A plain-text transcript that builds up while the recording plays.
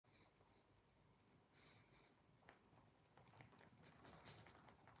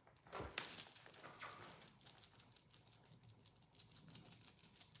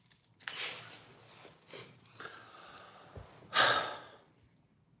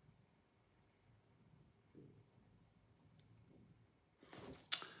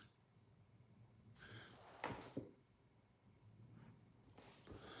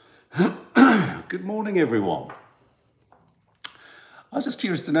Good morning, everyone. I was just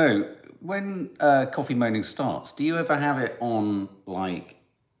curious to know, when Coffee Moaning starts, do you ever have it on, like,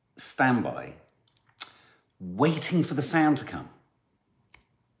 standby, waiting for the sound to come?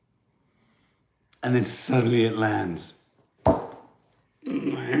 And then suddenly it lands.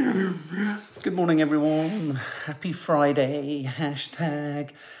 Good morning, everyone. Happy Friday.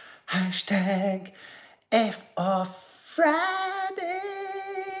 Hashtag F off Friday.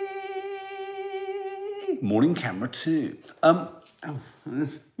 Morning camera 2.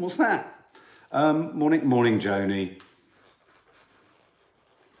 What's that? Morning, Joni.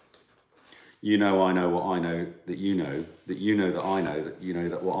 You know I know what I know that you know that you know that I know that you know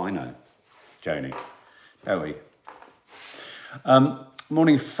that what I know. Joni. There we.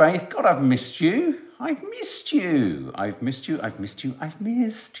 Morning, Faith. God, I've missed you. I've missed you. I've missed you. I've missed you. I've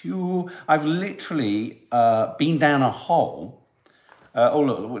missed you. I've literally been down a hole. Oh,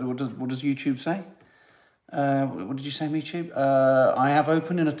 look, what does YouTube say? What did you say, YouTube? I have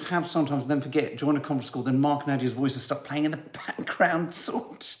open in a tab sometimes and then forget, join a conference call, then Mark and Nadia's voices start playing in the background.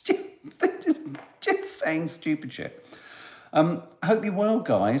 So just saying stupid shit. I hope you're well,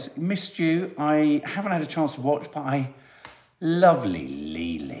 guys. Missed you. I haven't had a chance to watch, but lovely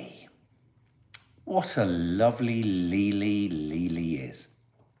Lily. What a lovely Lily is.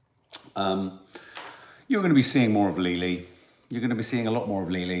 You're going to be seeing more of Lily. You're going to be seeing a lot more of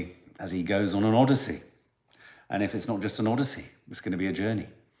Lily as he goes on an odyssey. And if it's not just an odyssey, it's going to be a journey.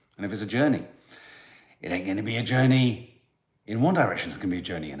 And if it's a journey, it ain't going to be a journey in one direction, it's going to be a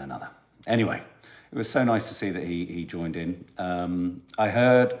journey in another. Anyway, it was so nice to see that he joined in. I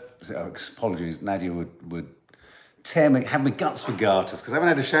heard, apologies, Nadia would have my guts for garters, because I haven't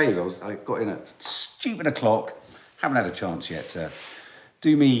had a shave. I got in at stupid o'clock, haven't had a chance yet to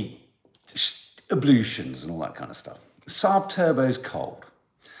do me ablutions and all that kind of stuff. Saab Turbo's cold.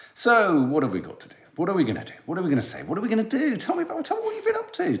 So what have we got to do? What are we going to do? What are we going to say? What are we going to do? Tell me what you've been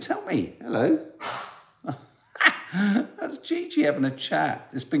up to. Tell me. Hello. That's Gigi having a chat.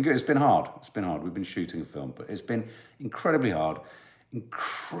 It's been good. It's been hard. It's been hard. We've been shooting a film, but it's been incredibly hard,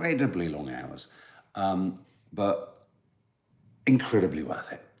 incredibly long hours, but incredibly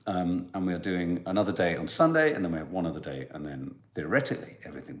worth it. And we're doing another day on Sunday, and then we have one other day, and then theoretically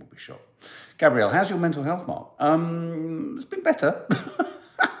everything will be shot. Gabrielle, how's your mental health, Mark? It's been better.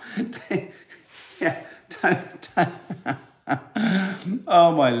 Yeah,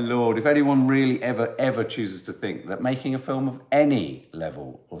 oh my Lord, if anyone really ever chooses to think that making a film of any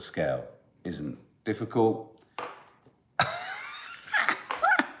level or scale isn't difficult,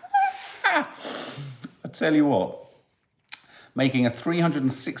 I tell you what, making a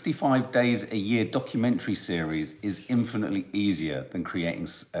 365 days a year documentary series is infinitely easier than creating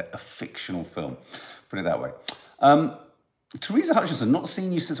a fictional film. Put it that way. Teresa Hutchinson, not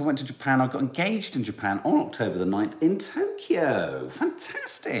seen you since I went to Japan. I got engaged in Japan on October the 9th in Tokyo.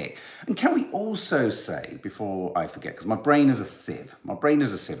 Fantastic. And can we also say, before I forget, because my brain is a sieve. My brain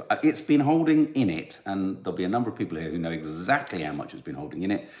is a sieve. It's been holding in it, and there'll be a number of people here who know exactly how much it's been holding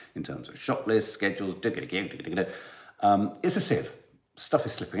in it in terms of shot lists, schedules, it's a sieve. Stuff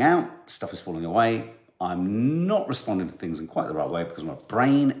is slipping out, stuff is falling away. I'm not responding to things in quite the right way because my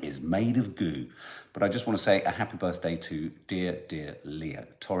brain is made of goo. But I just want to say a happy birthday to dear Leo.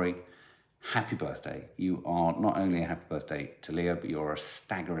 Tori, happy birthday. You are not only a happy birthday to Leo, but you're a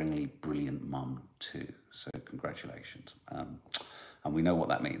staggeringly brilliant mum too. So congratulations. And we know what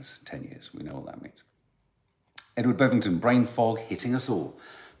that means, 10 years. We know what that means. Edward Bevington, brain fog hitting us all.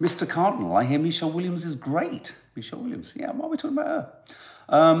 Mr. Cardinal, I hear Michelle Williams is great. Michelle Williams, yeah, why are we talking about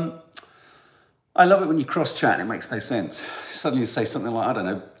her? I love it when you cross-chat and it makes no sense. Suddenly you say something like, I don't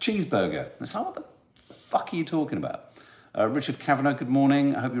know, cheeseburger. It's like, what the fuck are you talking about? Richard Kavanagh, good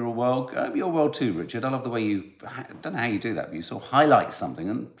morning. I hope you're all well. I hope you're well too, Richard. I love the way I don't know how you do that, but you sort of highlight something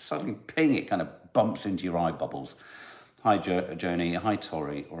and suddenly ping, it kind of bumps into your eye bubbles. Hi, Joni. Hi,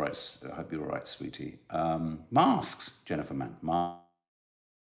 Tori. All right, I hope you're all right, sweetie. Masks, Jennifer Mann.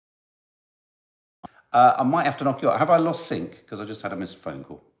 I might have to knock you out. Have I lost sync? Because I just had a missed phone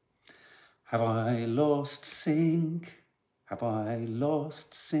call. Have I lost sync? Have I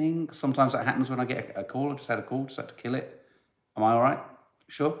lost sync? Sometimes that happens when I get a call. I just had a call, just had to kill it. Am I all right?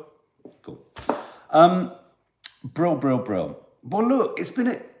 Sure? Cool. Brill. Well, look, it's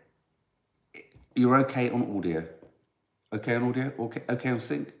been you're okay on audio? Okay on audio? Okay on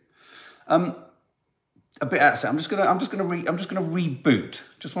sync? A bit out of sync. I'm just gonna reboot.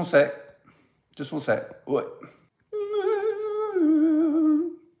 Just one sec. What?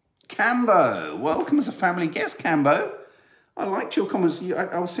 Cambo, welcome as a family guest, Cambo. I liked your comments.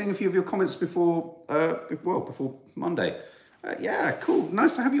 I was seeing a few of your comments before Monday. Yeah, cool.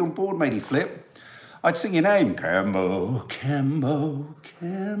 Nice to have you on board, matey Flip. I'd sing your name. Cambo, Cambo,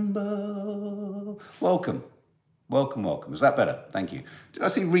 Cambo. Welcome. Welcome, welcome. Is that better? Thank you. Did I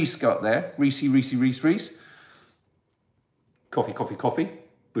see Reese go up there? Reese, Reese, Reese, Reese. Coffee, coffee, coffee.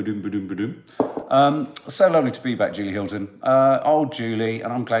 Ba-doom, ba-doom, ba-doom. So lovely to be back, Julie Hilton. Old Julie,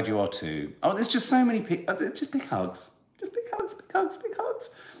 and I'm glad you are too. Oh, there's just so many people. Just big hugs. Just big hugs, big hugs, big hugs.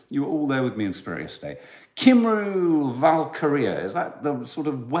 You were all there with me in spirit yesterday. Kimru Valkyria, is that the sort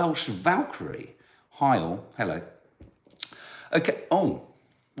of Welsh Valkyrie? Hi all, hello. Okay, oh,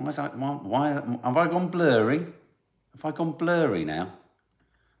 why is that, why have I gone blurry? Have I gone blurry now?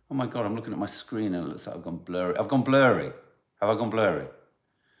 Oh my God, I'm looking at my screen and it looks like I've gone blurry. I've gone blurry. Have I gone blurry?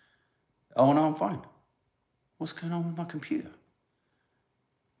 Oh no, I'm fine. What's going on with my computer?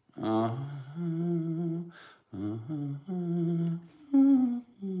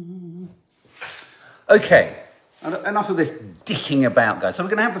 Okay, enough of this dicking about, guys. So we're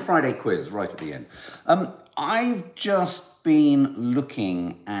going to have the Friday quiz right at the end. I've just been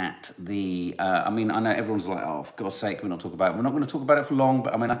looking at the, I mean, I know everyone's like, oh, for God's sake, we're not talking about it. We're not going to talk about it for long,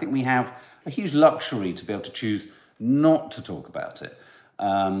 but I mean, I think we have a huge luxury to be able to choose not to talk about it.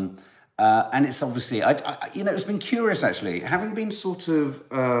 And it's obviously, you know, it's been curious actually, having been sort of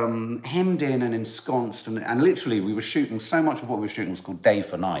hemmed in and ensconced, and literally we were shooting, so much of what we were shooting was called day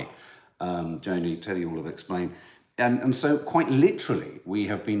for night. Joni, Teddy will have explained. And so quite literally, we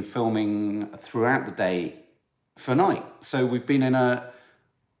have been filming throughout the day for night. So we've been in a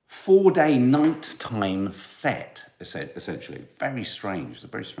 4-day nighttime set, essentially. Very strange, it's a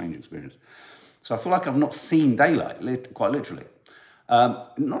very strange experience. So I feel like I've not seen daylight, quite literally.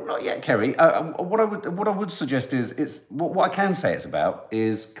 Not yet, Kerry. What I would suggest is what I can say it's about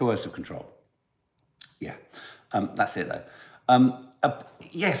is coercive control. Yeah, that's it though.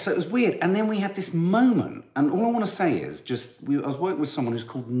 Yeah, so it was weird. And then we had this moment, and all I want to say is I was working with someone who's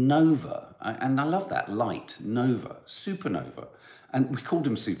called Nova, and I love that, light, Nova, supernova. And we called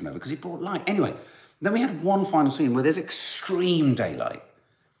him supernova because he brought light. Anyway, then we had one final scene where there's extreme daylight.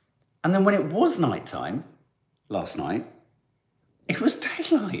 And then when it was nighttime, last night, it was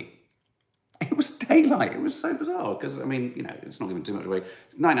daylight. It was daylight. It was so bizarre because, I mean, you know, it's not giving too much away.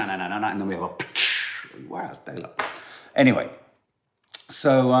 No. And then we have a, wow, it's daylight. Anyway.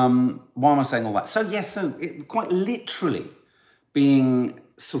 So why am I saying all that? So yes, so it quite literally being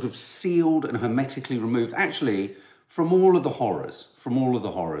sort of sealed and hermetically removed, actually, from all of the horrors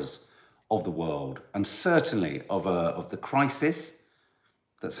of the world, and certainly of the crisis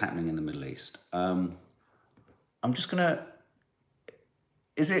that's happening in the Middle East. I'm just gonna.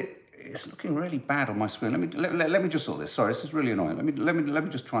 It's looking really bad on my screen. Let me just sort this. Sorry, this is really annoying. Let me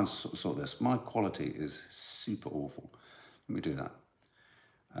just try and sort this. My quality is super awful. Let me do that.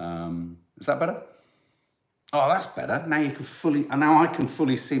 Is that better? Oh, that's better. Now I can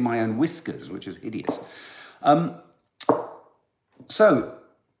fully see my own whiskers, which is hideous. So,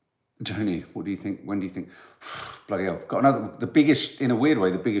 Joni, what do you think? When do you think? Bloody hell! Got another. The biggest, in a weird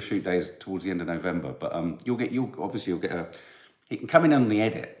way, the biggest shoot day is towards the end of November. But you'll get a. It can come in on the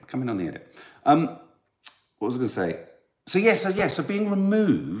edit. What was I going to say? So being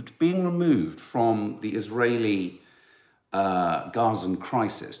removed from the Israeli. Gazan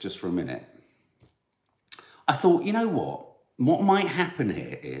crisis, just for a minute, I thought, you know what might happen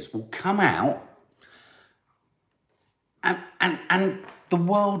here is we'll come out and the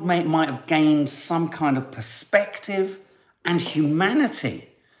world might have gained some kind of perspective and humanity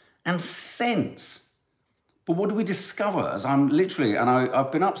and sense. But what do we discover as I'm literally, and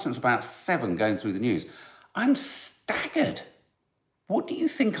I've been up since about 7 going through the news, I'm staggered. What do you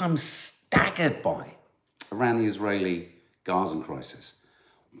think I'm staggered by around the Israeli Gazan crisis?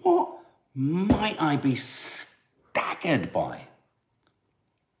 What might I be staggered by?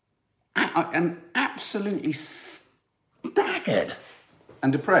 I'm absolutely staggered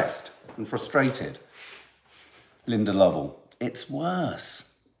and depressed and frustrated. Linda Lovell, it's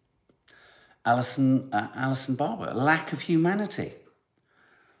worse. Alison Barber, lack of humanity.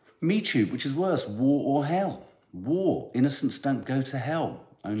 Me Too, which is worse, war or hell. War, innocents don't go to hell,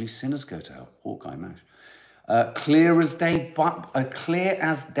 only sinners go to hell. Hawkeye Mash. Clear as day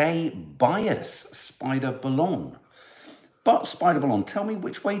bias, Spider Ballon. But Spider Ballon, tell me,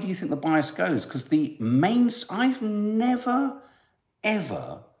 which way do you think the bias goes? Because I've never,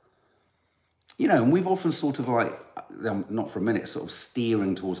 ever, you know, and we've often sort of like, not for a minute, sort of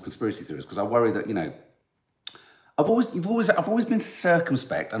steering towards conspiracy theories, because I worry that, you know, I've always been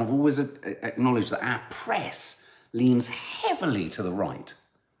circumspect, and I've always acknowledged that our press leans heavily to the right.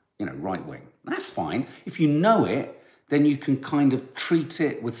 You know, right wing. That's fine. If you know it, then you can kind of treat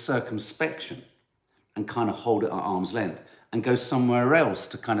it with circumspection and kind of hold it at arm's length. and go somewhere else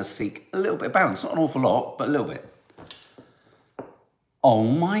to kind of seek a little bit of balance. Not an awful lot, but a little bit. Oh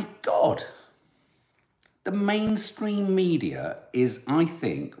my God. The mainstream media is, I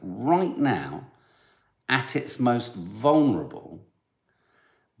think, right now at its most vulnerable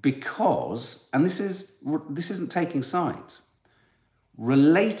because, and this isn't taking sides,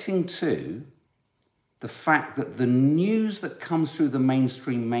 relating to the fact that the news that comes through the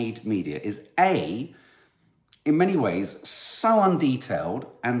mainstream media is A, in many ways, so undetailed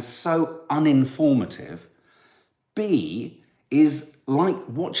and so uninformative. B, is like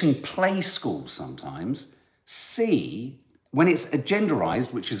watching play school sometimes. C, when it's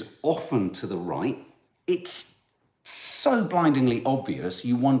agenderized, which is often to the right, it's so blindingly obvious,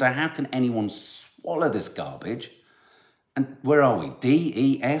 you wonder how can anyone swallow this garbage? And where are we? D,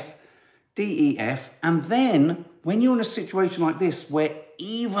 E, F. D, E, F. And then when you're in a situation like this where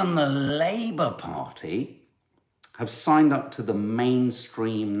even the Labour Party have signed up to the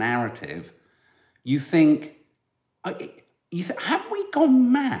mainstream narrative, you think, have we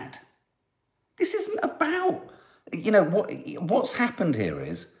gone mad? This isn't about, what's happened here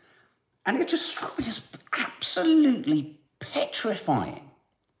is, and it just struck me as absolutely petrifying.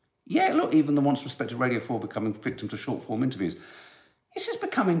 Yeah, look, even the once respected Radio 4 becoming victim to short form interviews. This is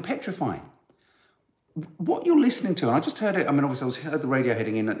becoming petrifying. What you're listening to, and I just heard it, obviously I heard the radio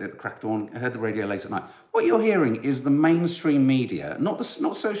heading in at crack of dawn, I heard the radio late at night. What you're hearing is the mainstream media, not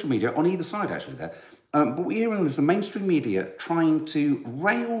social media, on either side actually there, but what you're hearing is the mainstream media trying to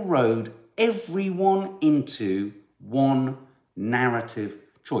railroad everyone into one narrative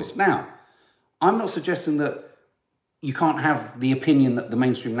choice. Now, I'm not suggesting that you can't have the opinion that the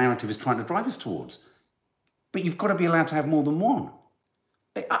mainstream narrative is trying to drive us towards, but you've got to be allowed to have more than one.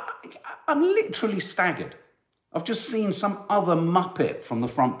 I'm literally staggered. I've just seen some other muppet from the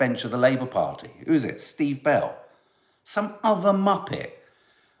front bench of the Labour Party. Who is it? Steve Bell. Some other muppet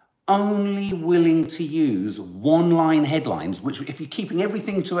only willing to use one-line headlines, which if you're keeping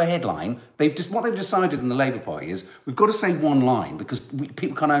everything to a headline, what they've decided in the Labour Party is we've got to say one line because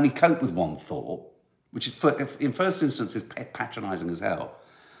people can only cope with one thought, which in first instance is patronising as hell.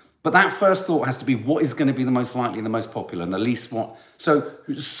 But that first thought has to be what is going to be the most likely and the most popular and the least what. So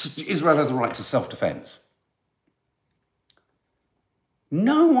Israel has a right to self-defense.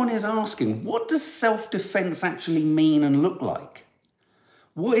 No one is asking, what does self-defense actually mean and look like?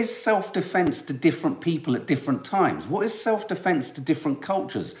 What is self-defense to different people at different times? What is self-defense to different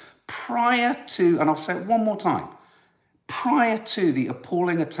cultures? Prior to, and I'll say it one more time, prior to the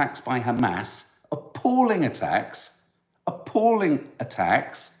appalling attacks by Hamas, appalling attacks,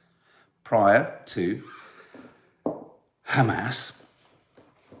 prior to Hamas,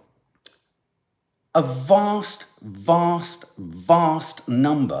 a vast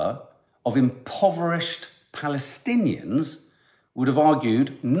number of impoverished Palestinians would have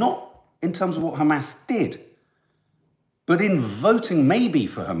argued, not in terms of what Hamas did, but in voting maybe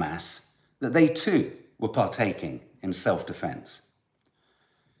for Hamas, that they too were partaking in self-defense.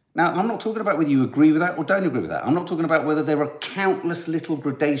 Now, I'm not talking about whether you agree with that or don't agree with that. I'm not talking about whether there are countless little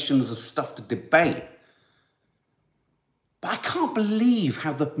gradations of stuff to debate. But I can't believe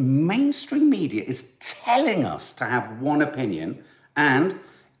how the mainstream media is telling us to have one opinion and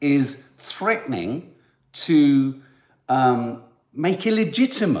is threatening to make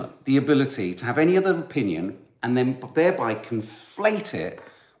illegitimate the ability to have any other opinion and then thereby conflate it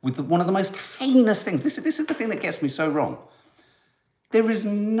with one of the most heinous things. This is the thing that gets me so wrong. There is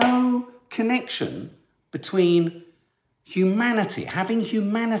no connection between humanity, having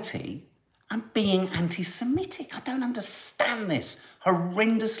humanity, and being anti-Semitic. I don't understand this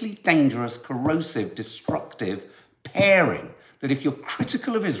horrendously dangerous, corrosive, destructive pairing that if you're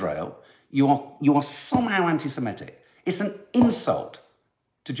critical of Israel, you are somehow anti-Semitic. It's an insult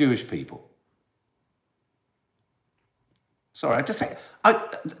to Jewish people. Sorry,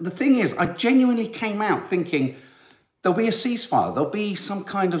 the thing is, I genuinely came out thinking there'll be a ceasefire, there'll be some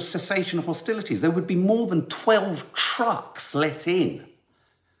kind of cessation of hostilities. There would be more than 12 trucks let in.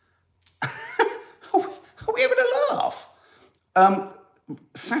 Are we having a laugh?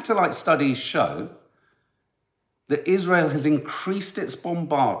 Satellite studies show that Israel has increased its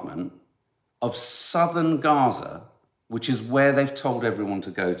bombardment of southern Gaza, which is where they've told everyone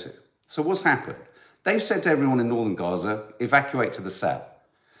to go to. So what's happened? They've said to everyone in northern Gaza, evacuate to the south.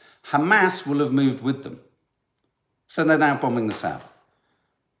 Hamas will have moved with them. So they're now bombing the south.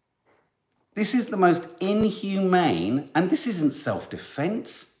 This is the most inhumane, and this isn't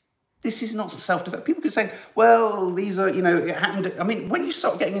self-defense. This is not self-defense. People could say, well, these are, it happened. I mean, when you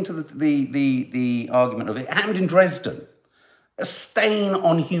start getting into the argument of it happened in Dresden, a stain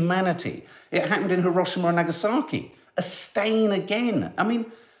on humanity. It happened in Hiroshima and Nagasaki, a stain again. I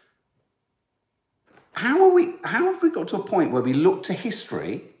mean, how have we got to a point where we look to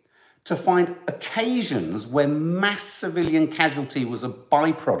history to find occasions where mass civilian casualty was a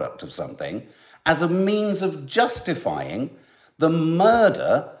byproduct of something as a means of justifying the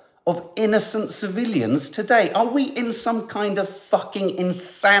murder of innocent civilians today? Are we in some kind of fucking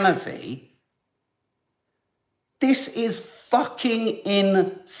insanity? This is fucking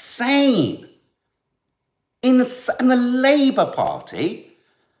insane. And the Labour Party,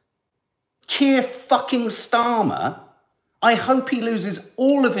 Keir fucking Starmer, I hope he loses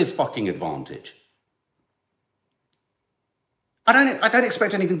all of his fucking advantage. I don't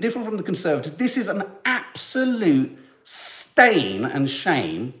expect anything different from the Conservatives. This is an absolute stain and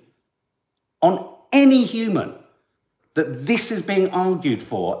shame on any human that this is being argued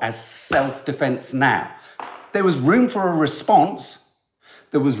for as self-defense now. There was room for a response.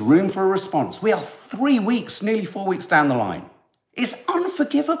 There was room for a response. We are 3 weeks, nearly 4 weeks down the line. It's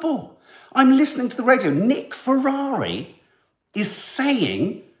unforgivable. I'm listening to the radio. Nick Ferrari is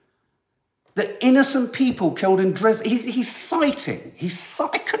saying that innocent people killed in Dresden, he's citing,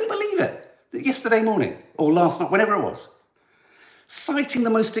 I couldn't believe it, yesterday morning or last night, whenever it was, citing the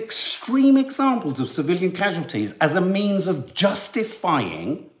most extreme examples of civilian casualties as a means of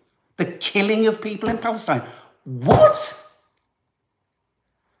justifying the killing of people in Palestine. What?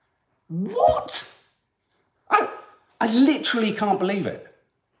 What? I literally can't believe it.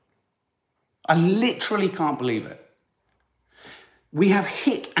 I literally can't believe it. We have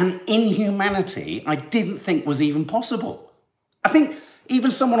hit an inhumanity I didn't think was even possible. I think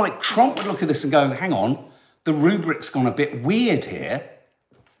even someone like Trump would look at this and go, hang on, the rubric's gone a bit weird here.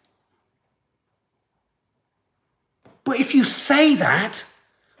 But if you say that,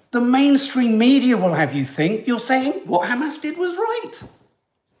 the mainstream media will have you think you're saying what Hamas did was right.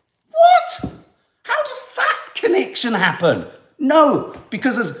 What? How does that connection happen? No,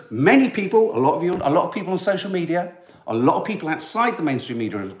 because as many people, a lot of people on social media, a lot of people outside the mainstream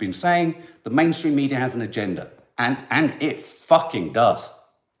media have been saying the mainstream media has an agenda. And it fucking does.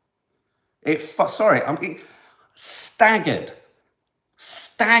 I'm staggered.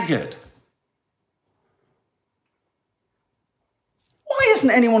 Staggered. Why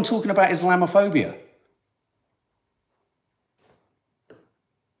isn't anyone talking about Islamophobia?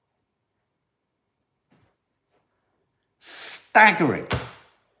 Staggering.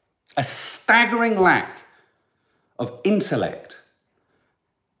 A staggering lack of intellect,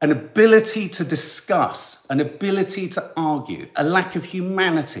 an ability to discuss, an ability to argue, a lack of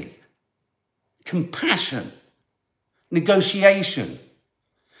humanity, compassion, negotiation,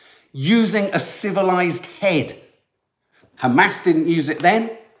 using a civilized head. Hamas didn't use it then,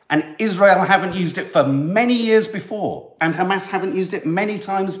 and Israel haven't used it for many years before, and Hamas haven't used it many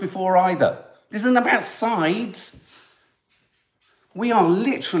times before either. This isn't about sides. We are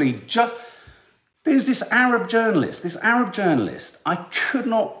literally just... There's this Arab journalist, I could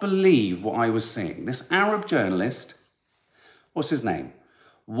not believe what I was seeing. This Arab journalist, what's his name?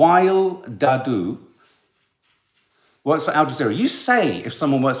 Wael Dahdouh, works for Al Jazeera. You say if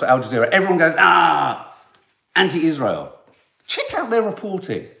someone works for Al Jazeera, everyone goes, anti-Israel. Check out their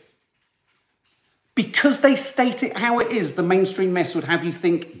reporting. Because they state it how it is, the mainstream mess would have you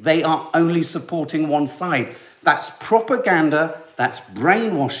think they are only supporting one side. That's propaganda, that's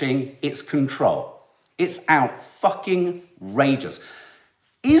brainwashing, it's control. It's out fucking rageous.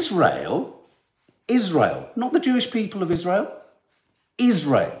 Israel, not the Jewish people of Israel,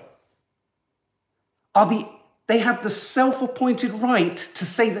 Israel, they have the self-appointed right to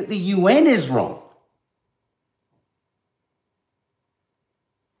say that the UN is wrong.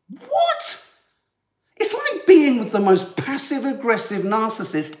 What? It's like being with the most passive-aggressive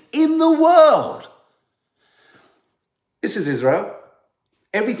narcissist in the world. This is Israel.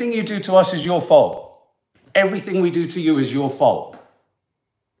 Everything you do to us is your fault. Everything we do to you is your fault.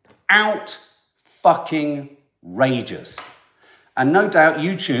 Out fucking rageous. And no doubt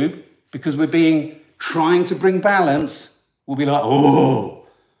YouTube, because we're trying to bring balance, will be like, oh.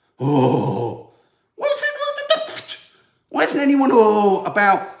 Why isn't anyone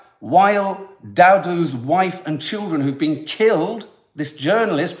about Wael Dahdouh's wife and children who've been killed? This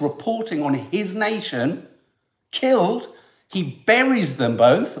journalist reporting on his nation, killed. He buries them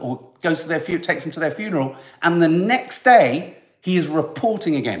both, or goes to takes them to their funeral, and the next day he is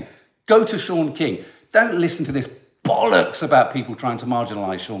reporting again. Go to Sean King. Don't listen to this bollocks about people trying to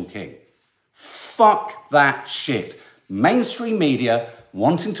marginalise Sean King. Fuck that shit. Mainstream media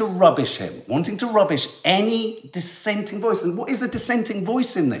wanting to rubbish him, wanting to rubbish any dissenting voice. And what is a dissenting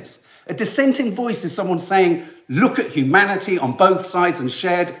voice in this? A dissenting voice is someone saying, look at humanity on both sides and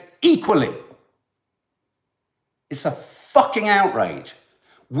shared equally. It's a fucking outrage.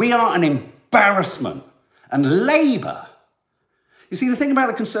 We are an embarrassment. And Labour, you see, the thing about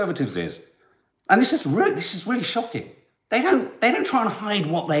the Conservatives is, and this is really shocking, they don't try and hide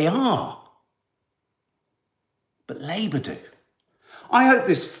what they are. But Labour do. I hope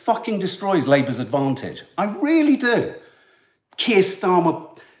this fucking destroys Labour's advantage. I really do. Keir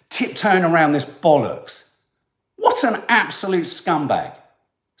Starmer tiptoeing around this bollocks. What an absolute scumbag.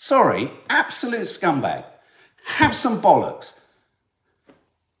 Sorry, absolute scumbag. Have some bollocks.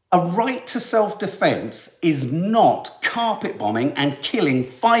 A right to self-defense is not carpet bombing and killing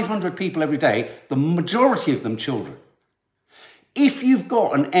 500 people every day, the majority of them children. If you've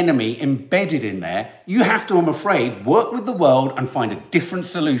got an enemy embedded in there, you have to, I'm afraid, work with the world and find a different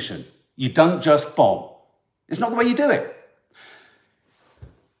solution. You don't just bomb. It's not the way you do it.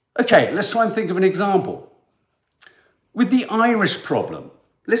 Okay, let's try and think of an example. With the Irish problem,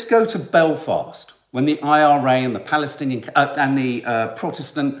 let's go to Belfast, when the IRA and the Palestinian and the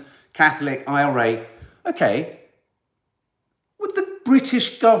Protestant Catholic IRA, okay, would the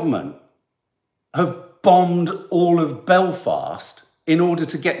British government have bombed all of Belfast in order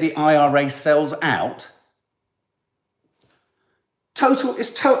to get the IRA cells out?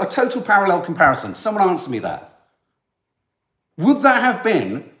 It's a total parallel comparison. Someone answer me that. Would that have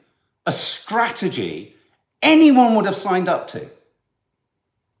been a strategy anyone would have signed up to?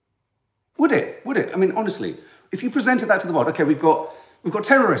 Would it? Would it? I mean, honestly, if you presented that to the world, okay, we've got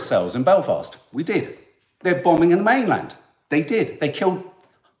terrorist cells in Belfast. We did. They're bombing in the mainland. They did. They killed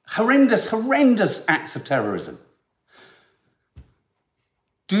horrendous acts of terrorism.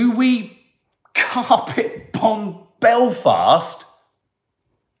 Do we carpet bomb Belfast?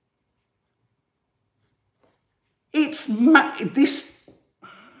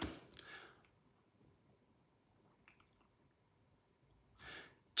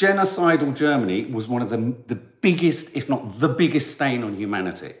 Genocidal Germany was one of the biggest, if not the biggest, stain on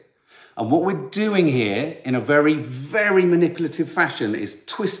humanity. And what we're doing here in a very, very manipulative fashion is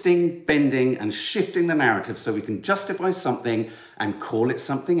twisting, bending, and shifting the narrative so we can justify something and call it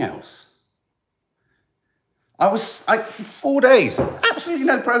something else. 4 days, absolutely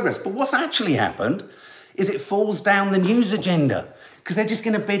no progress. But what's actually happened is it falls down the news agenda because they're just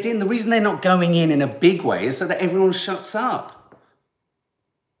going to bed in. The reason they're not going in a big way is so that everyone shuts up.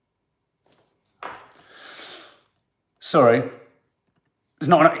 Sorry. It's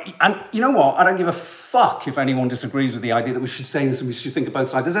not, and you know what? I don't give a fuck if anyone disagrees with the idea that we should say this and we should think of both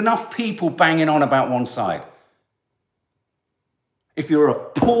sides. There's enough people banging on about one side. If you're a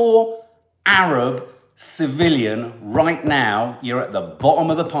poor Arab civilian right now, you're at the bottom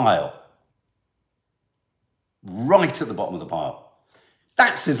of the pile. Right at the bottom of the pile.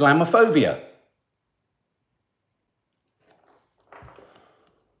 That's Islamophobia.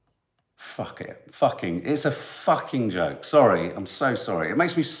 Fuck it. It's a fucking joke. Sorry, I'm so sorry. It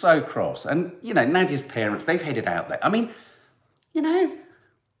makes me so cross. And, you know, Nadia's parents, they've headed out there. I mean, you know,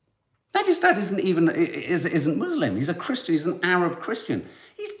 Nadia's dad isn't Muslim. He's a Christian. He's an Arab Christian.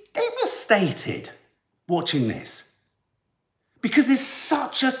 He's devastated watching this because there's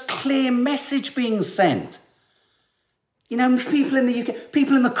such a clear message being sent. You know, people in the UK,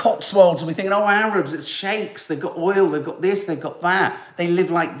 people in the Cotswolds will be thinking, oh, Arabs, it's sheikhs, they've got oil, they've got this, they've got that. They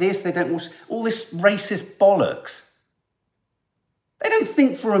live like this, they don't watch, all this racist bollocks. They don't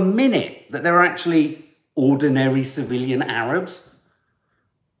think for a minute that they're actually ordinary civilian Arabs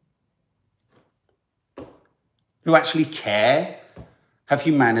who actually care, have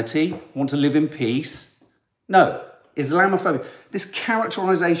humanity, want to live in peace. No, Islamophobia. This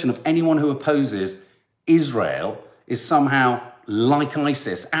characterization of anyone who opposes Israel is somehow like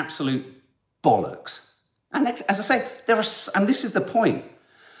ISIS, absolute bollocks. And as I say, and this is the point,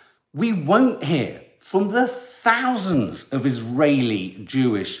 we won't hear from the thousands of Israeli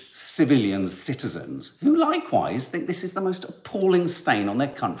Jewish civilians, citizens, who likewise think this is the most appalling stain on their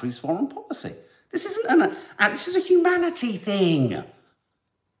country's foreign policy. This isn't this is a humanity thing.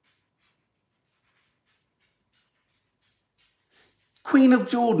 Queen of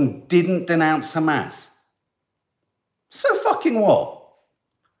Jordan didn't denounce Hamas. So fucking what?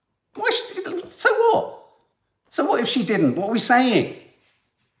 So what? So what if she didn't? What are we saying?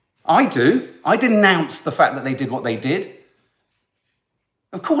 I do. I denounce the fact that they did what they did.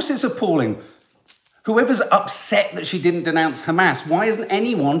 Of course it's appalling. Whoever's upset that she didn't denounce Hamas, why isn't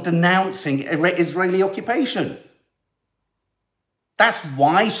anyone denouncing Israeli occupation? That's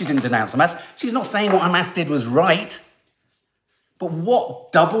why she didn't denounce Hamas. She's not saying what Hamas did was right. But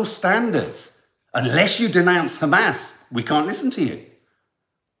what double standards? Unless you denounce Hamas, we can't listen to you.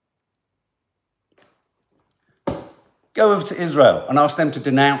 Go over to Israel and ask them to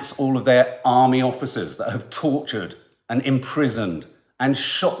denounce all of their army officers that have tortured and imprisoned and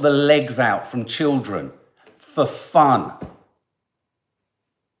shot the legs out from children for fun.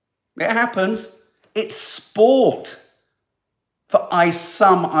 It happens. It's sport for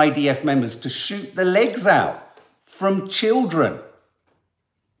some IDF members to shoot the legs out from children.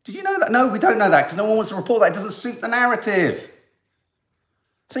 Did you know that? No, we don't know that because no one wants to report that. It doesn't suit the narrative.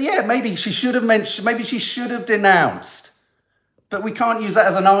 So yeah, maybe she should have mentioned, maybe she should have denounced. But we can't use that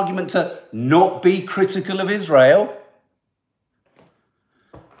as an argument to not be critical of Israel.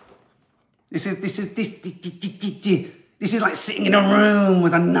 This is like sitting in a room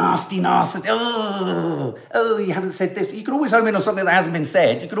with a nasty narcissist. Oh, you haven't said this. You can always home in on something that hasn't been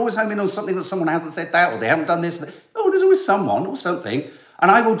said. You can always home in on something that someone hasn't said that, or they haven't done this. Oh, there's always someone or something.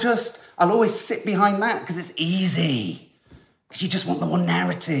 And I'll always sit behind that because it's easy. Because you just want the one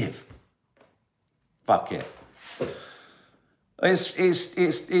narrative. Fuck it.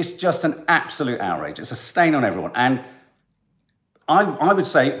 It's just an absolute outrage. It's a stain on everyone. And I would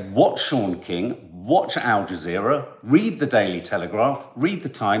say, watch Sean King, watch Al Jazeera, read the Daily Telegraph, read the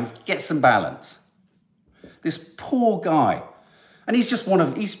Times, get some balance. This poor guy, and he's just one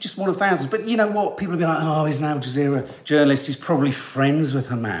of thousands. But you know what? People will be like, oh, he's an Al Jazeera journalist. He's probably friends with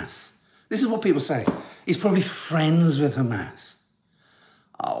Hamas. This is what people say. He's probably friends with Hamas.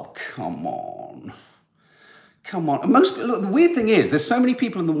 Oh, come on. Come on. And look, the weird thing is, there's so many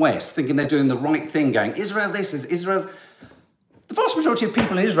people in the West thinking they're doing the right thing, going, Israel this is Israel. The vast majority of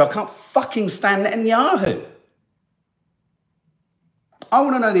people in Israel can't fucking stand Netanyahu. I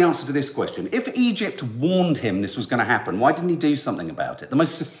want to know the answer to this question. If Egypt warned him this was going to happen, why didn't he do something about it? The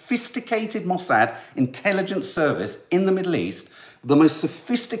most sophisticated Mossad intelligence service in the Middle East, the most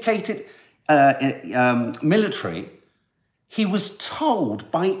sophisticated military, he was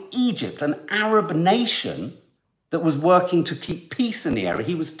told by Egypt, an Arab nation that was working to keep peace in the area,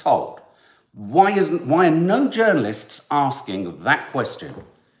 he was told. Why are no journalists asking that question?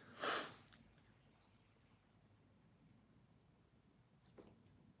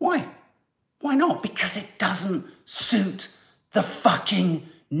 Why? Why not? Because it doesn't suit the fucking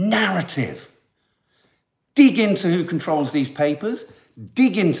narrative. Dig into who controls these papers,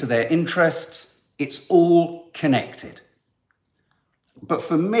 dig into their interests, it's all connected. But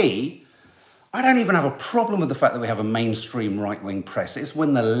for me, I don't even have a problem with the fact that we have a mainstream right-wing press. It's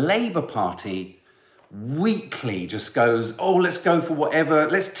when the Labour Party weekly just goes, oh, let's go for whatever,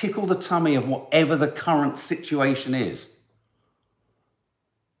 let's tickle the tummy of whatever the current situation is.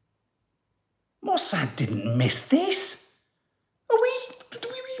 Mossad didn't miss this. Were we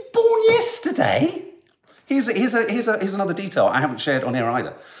born yesterday? Here's another detail I haven't shared on here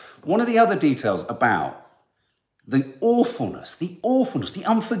either. One of the other details about the awfulness, the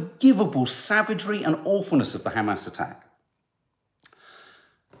unforgivable savagery and awfulness of the Hamas attack.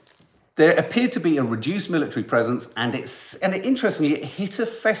 There appeared to be a reduced military presence, and interestingly, it hit a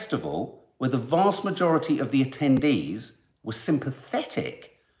festival where the vast majority of the attendees were sympathetic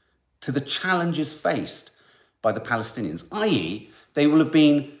to the challenges faced by the Palestinians, i.e., they will have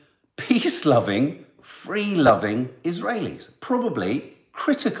been peace-loving, free-loving Israelis, probably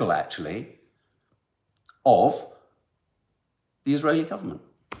critical, actually, of the Israeli government.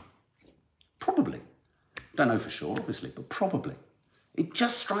 Probably. Don't know for sure, obviously, but probably. It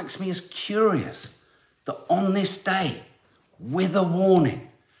just strikes me as curious that on this day, with a warning,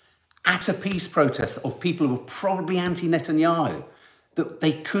 at a peace protest of people who were probably anti-Netanyahu, that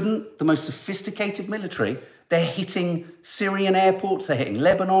they couldn't, the most sophisticated military, they're hitting Syrian airports, they're hitting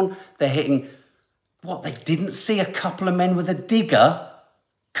Lebanon, they're hitting, what, they didn't see a couple of men with a digger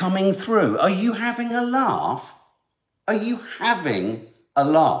coming through. Are you having a laugh? Are you having a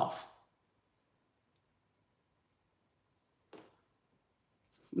laugh?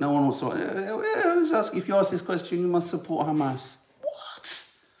 No one wants to. Who's asking? If you ask this question, you must support Hamas. What?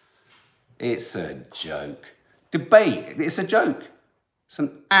 It's a joke. Debate. It's a joke. It's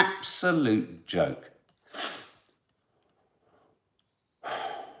an absolute joke.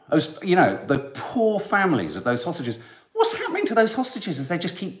 You know, the poor families of those hostages. What's happening to those hostages as they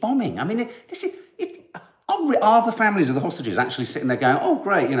just keep bombing? I mean, are the families of the hostages actually sitting there going, oh,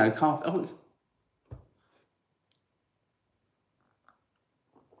 great, you know,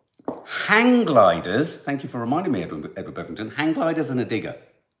 hang gliders, thank you for reminding me, Edward Bevington, hang gliders and a digger.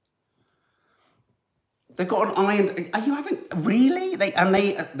 They've got an iron, are you having, really? They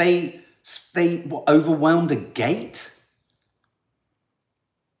overwhelmed a gate?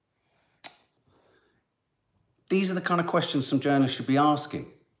 These are the kind of questions some journalists should be asking.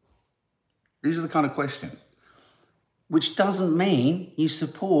 These are the kind of questions. Which doesn't mean you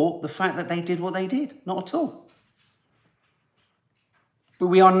support the fact that they did what they did. Not at all. But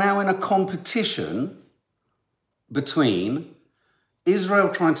we are now in a competition between Israel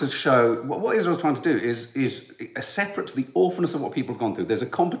trying to show, what Israel's trying to do is separate to the awfulness of what people have gone through. There's a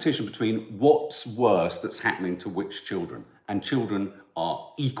competition between what's worse that's happening to which children. And children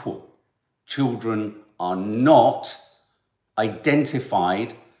are equal. Children are not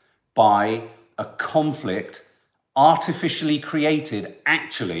identified by a conflict artificially created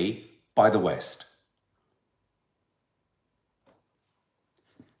actually by the West.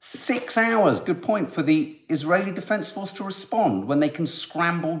 6 hours, good point, for the Israeli Defense Force to respond when they can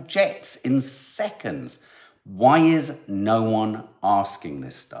scramble jets in seconds. Why is no one asking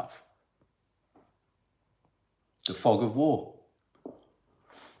this stuff? The fog of war.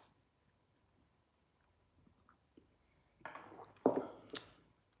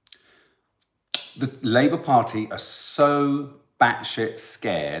 The Labour Party are so batshit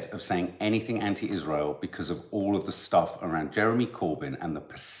scared of saying anything anti-Israel because of all of the stuff around Jeremy Corbyn and the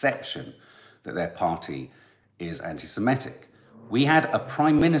perception that their party is anti-Semitic. We had a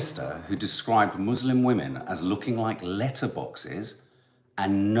prime minister who described Muslim women as looking like letterboxes,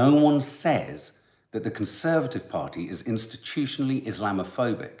 and no one says that the Conservative Party is institutionally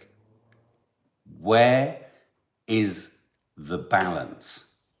Islamophobic. Where is the balance?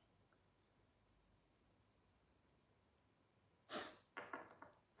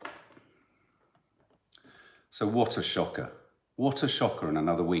 So what a shocker. What a shocker in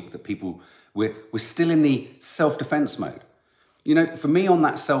another week that people, we're still in the self-defense mode. You know, for me on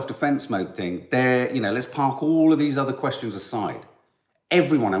that self-defense mode thing, let's park all of these other questions aside.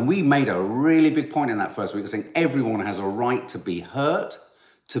 Everyone, and we made a really big point in that first week of saying everyone has a right to be hurt,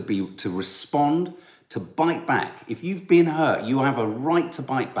 to respond, to bite back. If you've been hurt, you have a right to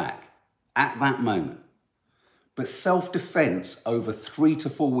bite back at that moment. But self-defense over 3 to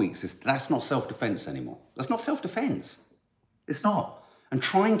 4 weeks, that's not self-defense anymore. That's not self-defense. It's not. And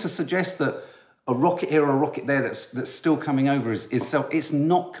trying to suggest that a rocket here or a rocket there that's still coming over is it's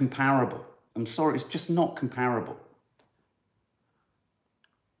not comparable. I'm sorry, it's just not comparable.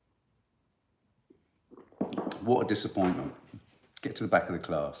 What a disappointment. Get to the back of the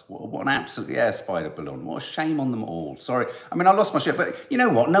class. What an absolute air spider balloon. What a shame on them all. Sorry. I mean, I lost my shit, but you know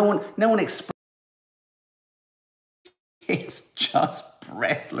what? No one expressed. It's just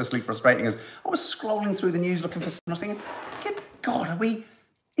breathlessly frustrating. As I was scrolling through the news looking for something, I was thinking, good God,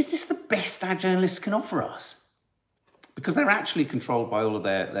 is this the best our journalists can offer us? Because they're actually controlled by all of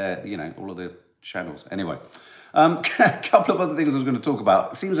their all of the channels. Anyway, a couple of other things I was going to talk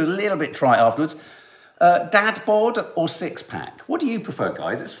about. It seems a little bit trite afterwards. Dad bod or six pack? What do you prefer,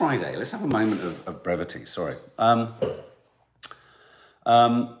 guys? It's Friday. Let's have a moment of brevity. Sorry. What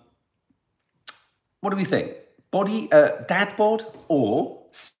do we think? Dad bod or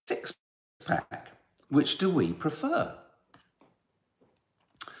six pack? Which do we prefer?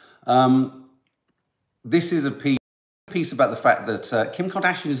 This is a piece about the fact that Kim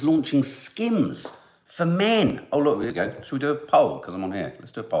Kardashian is launching Skims for men. Oh, look, here we go. Should we do a poll? Because I'm on here.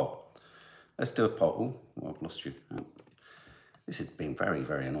 Let's do a poll. Let's do a poll. Oh, I've lost you. Oh. This has been very,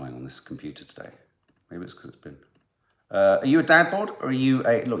 very annoying on this computer today. Maybe it's because it's been... are you a dad bod or are you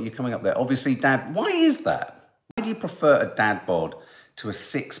a... Look, you're coming up there. Obviously, dad... Why is that? Why do you prefer a dad bod to a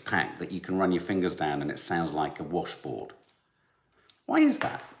six pack that you can run your fingers down and it sounds like a washboard? Why is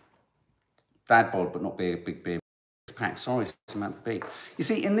that? Dad bod, but not be a big beer pack. Sorry, Samantha B. You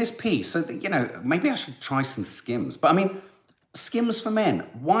see, in this piece, so that, you know, maybe I should try some Skims. But I mean, Skims for men.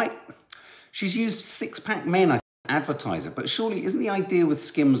 Why? She's used six-pack men, I think, to advertise it. But surely, isn't the idea with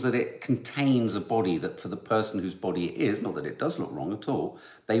Skims that it contains a body that for the person whose body it is, not that it does look wrong at all,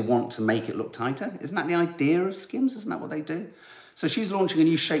 they want to make it look tighter? Isn't that the idea of Skims? Isn't that what they do? So she's launching a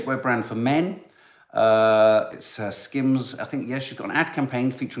new shapewear brand for men. It's Skims, I think, yes, she's got an ad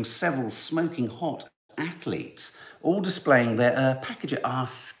campaign featuring several smoking hot athletes, all displaying their package.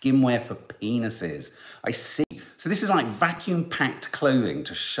 Skimwear for penises. I see. So this is like vacuum-packed clothing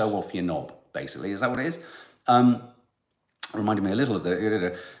to show off your knob, basically. Is that what it is? Reminded me a little of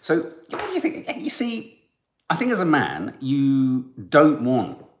the... So what do you think? You see, I think as a man, you don't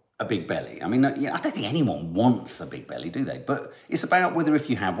want a big belly. I mean, I don't think anyone wants a big belly, do they? But it's about whether if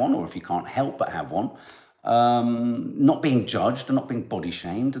you have one or if you can't help but have one, not being judged and not being body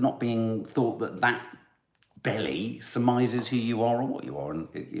shamed and not being thought that that belly surmises who you are or what you are and,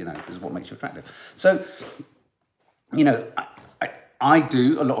 you know, is what makes you attractive. So, you know, I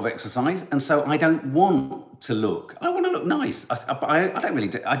do a lot of exercise and so I don't want to look, I want to look nice. I don't really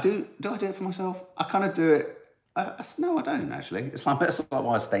do, do I do it for myself? I kind of do it. No, I don't actually. It's like, that's like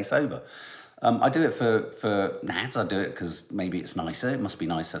why I stay sober. I do it for Nads. I do it because maybe it's nicer. It must be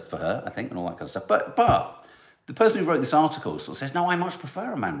nicer for her, I think, and all that kind of stuff. But the person who wrote this article sort of says, no, I much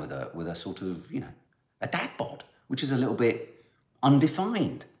prefer a man with a sort of, you know, a dad bod, which is a little bit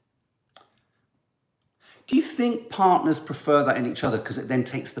undefined. Do you think partners prefer that in each other because it then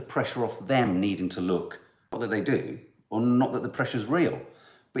takes the pressure off them needing to look, not that they do, or not that the pressure's real,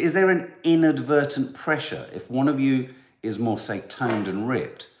 but is there an inadvertent pressure if one of you is more, say, toned and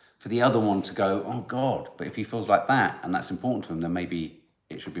ripped, for the other one to go, oh God, but if he feels like that and that's important to him, then maybe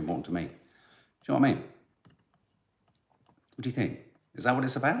it should be important to me. Do you know what I mean? What do you think? Is that what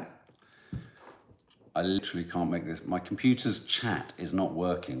it's about? I literally can't make this. My computer's chat is not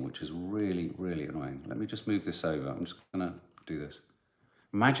working, which is really, really annoying. Let me just move this over. I'm just gonna do this.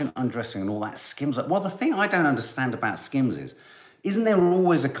 Imagine undressing and all that Skims. Well, the thing I don't understand about Skims is, isn't there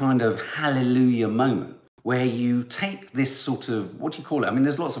always a kind of hallelujah moment where you take this sort of, what do you call it? I mean,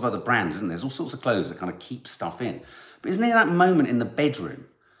 there's lots of other brands, isn't there? There's all sorts of clothes that kind of keep stuff in. But isn't there that moment in the bedroom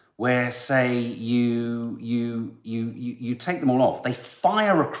where, say, you take them all off, they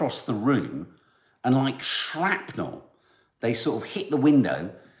fire across the room, and like shrapnel, they sort of hit the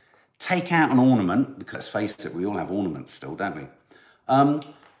window, take out an ornament, because let's face it, we all have ornaments still, don't we? And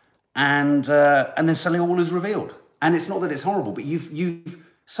then suddenly all is revealed. And it's not that it's horrible, but you've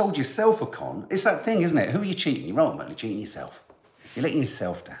sold yourself a con. It's that thing, isn't it? Who are you cheating? You're ultimately cheating yourself. You're letting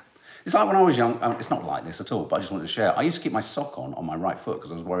yourself down. It's like when I was young, it's not like this at all, but I just wanted to share. I used to keep my sock on my right foot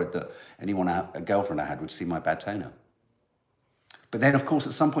because I was worried that a girlfriend I had would see my bad toenail. But then, of course,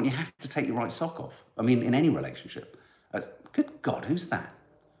 at some point, you have to take your right sock off. I mean, in any relationship. Good God, who's that?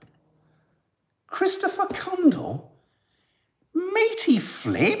 Christopher Cundall? Matey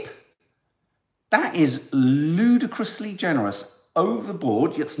flip? That is ludicrously generous,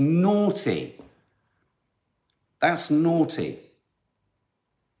 overboard. It's naughty. That's naughty.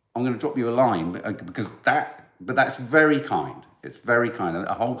 I'm going to drop you a line because but that's very kind. It's very kind.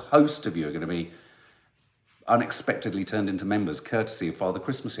 A whole host of you are going to be unexpectedly turned into members, courtesy of Father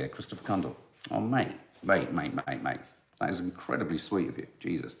Christmas here, Christopher Cundall. Oh, mate. That is incredibly sweet of you.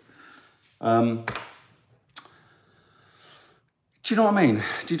 Jesus. Do you know what I mean?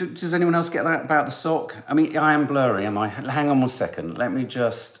 Does anyone else get that about the sock? I mean, I am blurry, am I? Hang on 1 second. Let me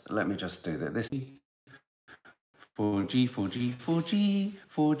just do that. This 4G, 4G, 4G,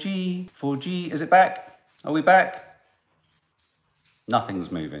 4G, 4G. Is it back? Are we back? Nothing's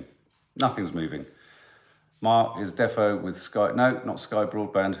moving. Nothing's moving. Mark is defo with Sky. No, not Sky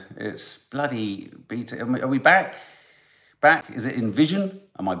Broadband. It's bloody beta. Are we back? Back? Is it in vision?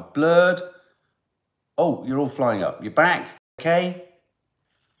 Am I blurred? Oh, you're all flying up. You're back? Okay.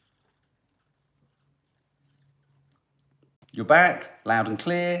 You're back. Loud and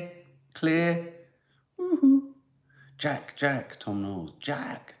clear. Clear. Woohoo. Jack. Tom Knowles.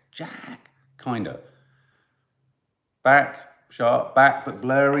 Jack. Kinda. Back. Sharp, back, but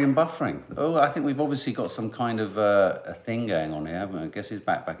blurry and buffering. Oh, I think we've obviously got some kind of a thing going on here, haven't we? I guess he's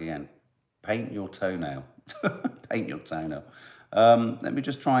back again. Paint your toenail. Paint your toenail. Let me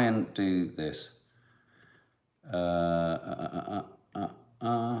just try and do this.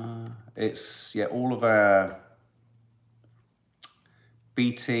 It's, yeah, all of our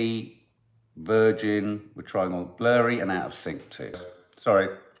BT, Virgin, we're trying all blurry and out of sync too. Sorry.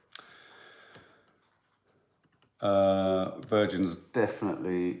 Virgin's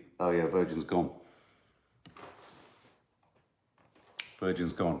definitely, oh yeah, Virgin's gone.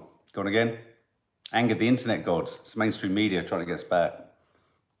 Virgin's gone. Gone again? Angered the internet gods. It's mainstream media trying to get us back.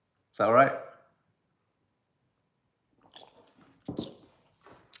 Is that all right?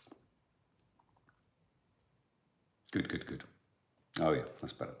 Good. Oh yeah,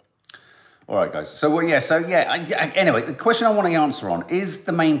 that's better. All right, guys. So, well, anyway, the question I want to answer on, is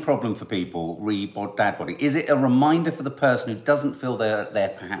the main problem for people dad body? Is it a reminder for the person who doesn't feel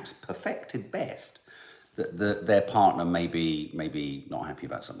they're perhaps perfected best, that their partner may be not happy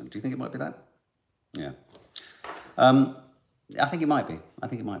about something? Do you think it might be that? Yeah. I think it might be.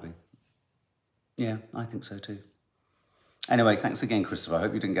 Yeah, I think so too. Anyway, thanks again, Christopher. I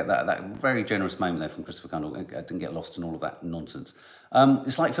hope you didn't get that very generous moment there from Christopher Cundall. I didn't get lost in all of that nonsense.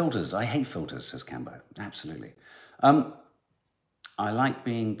 It's like filters. I hate filters, says Cambo. Absolutely. I like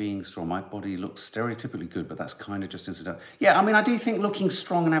being strong. My body looks stereotypically good, but that's kind of just incidental. Yeah, I mean, I do think looking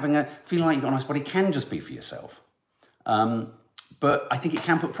strong and feeling like you've got a nice body can just be for yourself. But I think it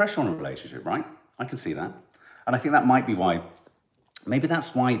can put pressure on a relationship, right? I can see that. And I think that might be why, maybe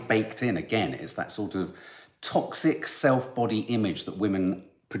that's why baked in, again, is that sort of toxic self-body image that women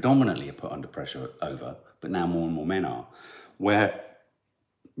predominantly are put under pressure over, but now more and more men are, where,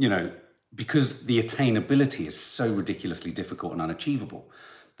 you know, because the attainability is so ridiculously difficult and unachievable,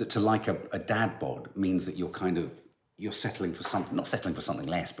 that to like a dad bod means that you're settling for something, not settling for something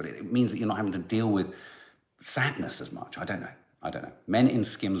less, but it means that you're not having to deal with sadness as much. I don't know. I don't know. Men in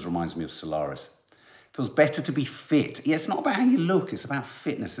Skims reminds me of Solaris. Feels better to be fit. Yeah, it's not about how you look. It's about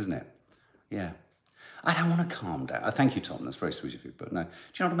fitness, isn't it? Yeah. I don't want to calm down. Thank you, Tom. That's very sweet of you. But no, do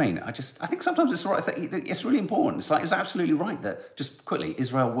you know what I mean? I think sometimes it's right. It's really important. It's like, it's absolutely right that, just quickly,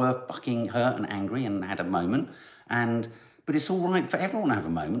 Israel were fucking hurt and angry and had a moment. But it's all right for everyone to have a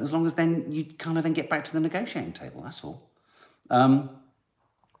moment, as long as then you kind of then get back to the negotiating table. That's all.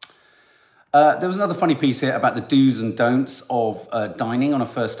 There was another funny piece here about the do's and don'ts of dining on a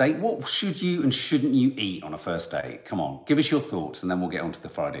first date. What should you and shouldn't you eat on a first date? Come on, give us your thoughts, and then we'll get on to the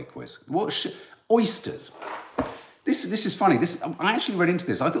Friday quiz. Oysters. This is funny. I actually read into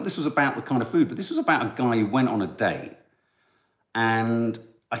this. I thought this was about the kind of food, but this was about a guy who went on a date, and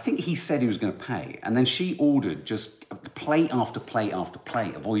I think he said he was going to pay, and then she ordered just plate after plate after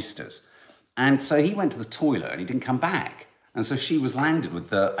plate of oysters. And so he went to the toilet and he didn't come back. And so she was landed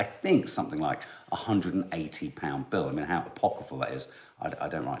with I think something like £180 bill. I mean, how apocryphal that is, I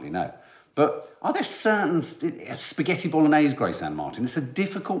don't rightly know. But are there certain spaghetti bolognese, Grace Ann Martin? It's a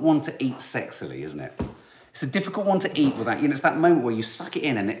difficult one to eat sexily, isn't it? It's a difficult one to eat without, it's that moment where you suck it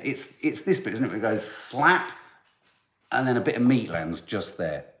in and it's this bit, isn't it? Where it goes slap, and then a bit of meat lands just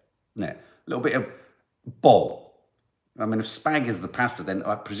there, isn't it? A little bit of bol. I mean, if spag is the pasta, then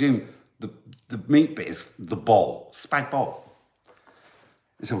I presume the meat bit is the bol, spag bol.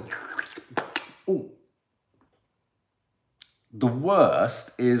 So, ooh. The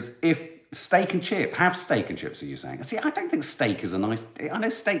worst is if steak and chip, have steak and chips, are you saying? See, I don't think steak is a nice, I know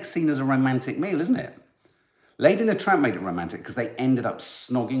steak's seen as a romantic meal, isn't it? Lady and the Tramp made it romantic because they ended up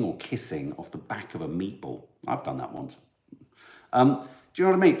snogging or kissing off the back of a meatball. I've done that once. Do you know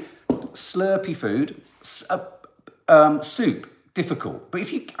what I mean? Slurpy food, soup, difficult. But I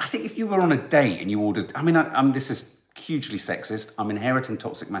think if you were on a date and you ordered, this is hugely sexist. I'm inheriting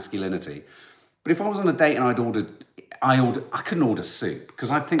toxic masculinity. But if I was on a date and I couldn't order soup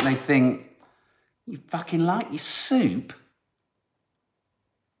because I think they'd think, you fucking like your soup?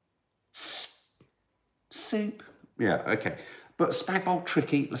 Soup? Yeah, okay. But spag bol,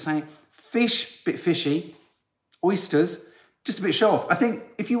 tricky, let's say. Fish, bit fishy. Oysters, just a bit show off. I think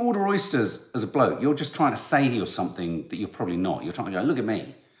if you order oysters as a bloke, you're just trying to say you're something that you're probably not. You're trying to go, look at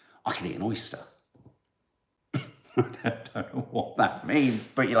me, I can eat an oyster. I don't know what that means,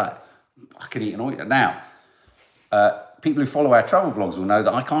 but you're like, I can eat an oyster. Now, people who follow our travel vlogs will know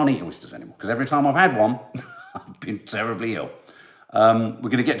that I can't eat oysters anymore because every time I've had one, I've been terribly ill. We're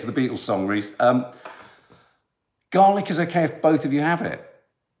going to get to the Beatles song, Reese. Garlic is okay if both of you have it.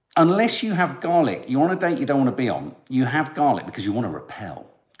 Unless you have garlic, you're on a date you don't want to be on, you have garlic because you want to repel.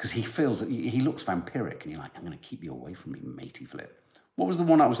 Because he feels that he looks vampiric and you're like, I'm going to keep you away from me, matey flip. What was the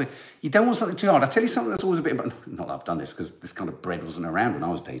one I was saying? You don't want something too hard. I'll tell you something that's always a bit, not that I've done this because this kind of bread wasn't around when I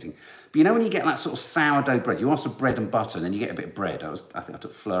was dating. But you know when you get that sort of sourdough bread, you ask for bread and butter and then you get a bit of bread. I think I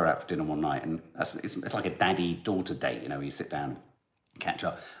took Fleur out for dinner one night and it's like a daddy-daughter date, you sit down, catch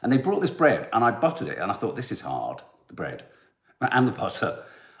up. And they brought this bread and I buttered it and I thought, this is hard, the bread and the butter.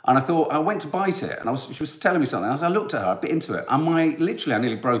 And I thought, I went to bite it and she was telling me something. As I looked at her, I bit into it and I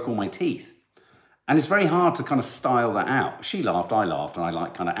nearly broke all my teeth. And it's very hard to kind of style that out. She laughed, I laughed, and I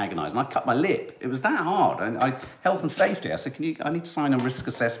kind of agonised. And I cut my lip. It was that hard. And health and safety. I said, I need to sign a risk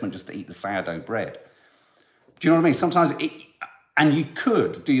assessment just to eat the sourdough bread. Do you know what I mean? Sometimes, and you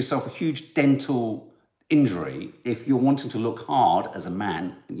could do yourself a huge dental injury if you're wanting to look hard as a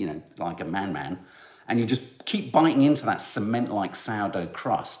man, like a man, and you just keep biting into that cement-like sourdough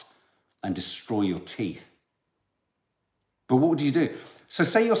crust and destroy your teeth. But what would you do? So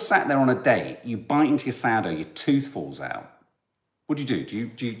say you're sat there on a date, you bite into your sourdough, your tooth falls out. What do? Do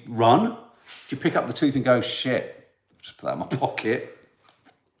you run? Do you pick up the tooth and go, shit, just put that in my pocket?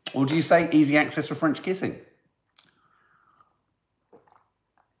 Or do you say easy access for French kissing?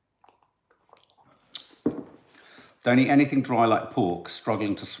 Don't eat anything dry like pork,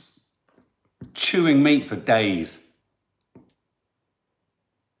 struggling to chewing meat for days.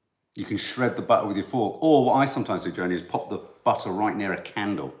 You can shred the butter with your fork. Or what I sometimes do, Joni, is pop the butter right near a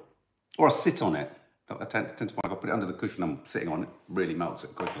candle. Or I sit on it. I tend to find if I put it under the cushion I'm sitting on, it really melts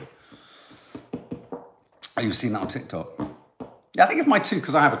it quickly. Oh, you've seen that on TikTok? Yeah, I think if my tooth,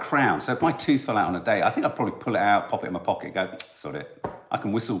 because I have a crown, so if my tooth fell out on a day, I think I'd probably pull it out, pop it in my pocket, go, sod it. I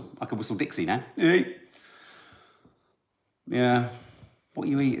can whistle Dixie now. Yeah. What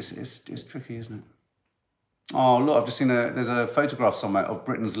you eat is tricky, isn't it? Oh, look, I've just seen there's a photograph somewhere of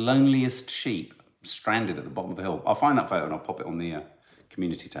Britain's loneliest sheep stranded at the bottom of the hill. I'll find that photo and I'll pop it on the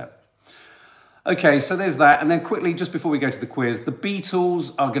community tab. Okay, so there's that. And then quickly, just before we go to the quiz, the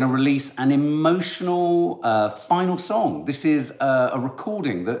Beatles are going to release an emotional final song. This is a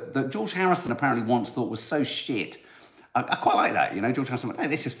recording that George Harrison apparently once thought was so shit. I quite like that, you know. George Harrison went, "Hey,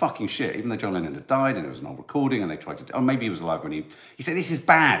 this is fucking shit," even though John Lennon had died and it was an old recording and they tried to, oh, maybe he was alive when he said, "This is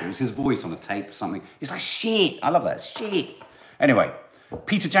bad." It was his voice on a tape or something. It's like, shit. I love that, shit. Anyway,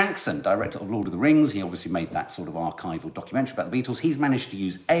 Peter Jackson, director of Lord of the Rings, he obviously made that sort of archival documentary about the Beatles. He's managed to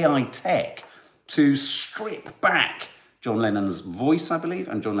use AI tech to strip back John Lennon's voice, I believe,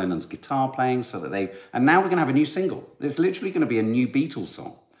 and John Lennon's guitar playing so that and now we're going to have a new single. There's literally going to be a new Beatles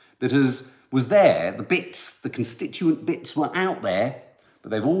song that was there, the bits, the constituent bits were out there,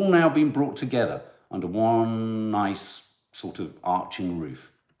 but they've all now been brought together under one nice sort of arching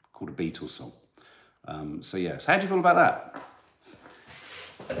roof called a Beatles song. So yes, how do you feel about that?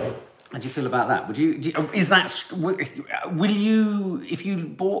 How do you feel about that? Will you, if you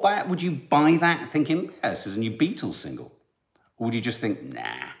bought that, would you buy that thinking, yeah, this is a new Beatles single? Or would you just think,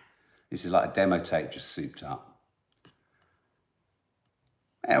 nah, this is like a demo tape just souped up?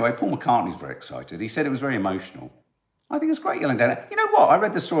 Anyway, Paul McCartney's very excited. He said it was very emotional. I think it's great yelling down it. You know what? I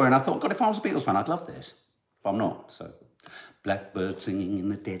read the story and I thought, God, if I was a Beatles fan, I'd love this. But I'm not, so. Blackbird singing in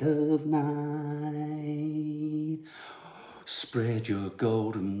the dead of night. Spread your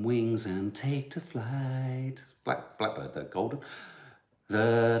golden wings and take to flight. Blackbird, they're golden.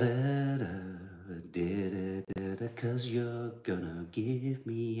 Da, da, da, da, da, da, 'cause you're gonna give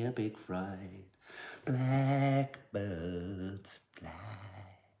me a big fright. Blackbirds fly.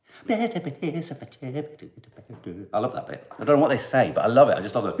 I love that bit. I don't know what they say, but I love it. I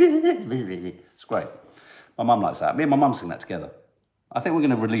just love it. It's great. My mum likes that. Me and my mum sing that together. I think we're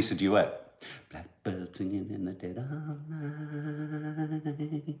going to release a duet. Blackbird singing in the dead of night.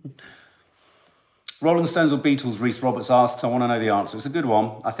 Rolling Stones or Beatles, Reese Roberts asks. I want to know the answer. It's a good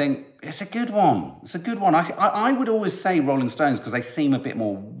one. I think it's a good one. It's a good one. I would always say Rolling Stones because they seem a bit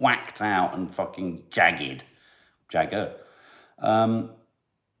more whacked out and fucking jagged. Jagger.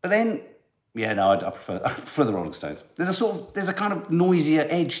 But then, yeah, no, I prefer the Rolling Stones. There's a kind of noisier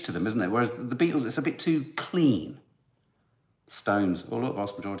edge to them, isn't there? Whereas the Beatles, it's a bit too clean. Stones. Oh, look,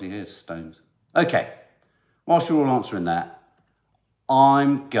 vast majority here is Stones. Okay, whilst you're all answering that,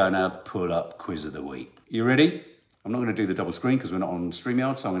 I'm gonna pull up Quiz of the Week. You ready? I'm not gonna do the double screen because we're not on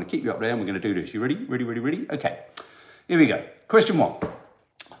StreamYard, so I'm gonna keep you up there and we're gonna do this. You ready? Ready? Okay, here we go. Question 1.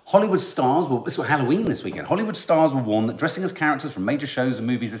 Hollywood stars, this was Halloween this weekend. Hollywood stars were warned that dressing as characters from major shows and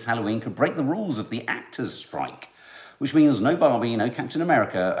movies this Halloween could break the rules of the actors' strike, which means no Barbie, no Captain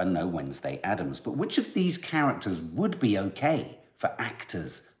America, and no Wednesday Addams. But which of these characters would be okay for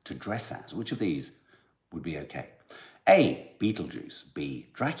actors to dress as? Which of these would be okay? A, Beetlejuice, B,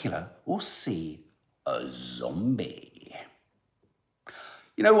 Dracula, or C, a zombie?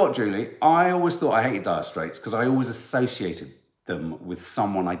 You know what, Julie? I always thought I hated Dire Straits because I always associated them with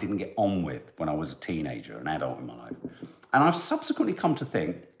someone I didn't get on with when I was a teenager, an adult in my life. And I've subsequently come to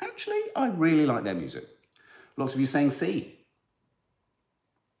think, actually, I really like their music. Lots of you saying C.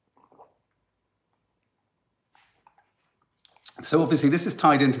 So obviously this is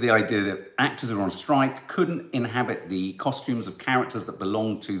tied into the idea that actors who are on strike couldn't inhabit the costumes of characters that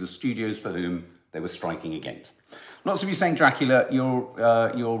belonged to the studios for whom they were striking against. Lots of you saying Dracula,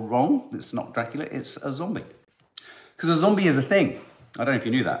 you're wrong. It's not Dracula, it's a zombie. Because a zombie is a thing. I don't know if you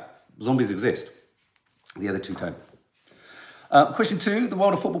knew that. Zombies exist. The other two don't. Question 2. The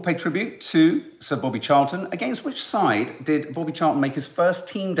World of Football paid tribute to Sir Bobby Charlton. Against which side did Bobby Charlton make his first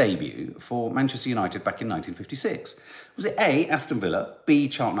team debut for Manchester United back in 1956? Was it A, Aston Villa, B,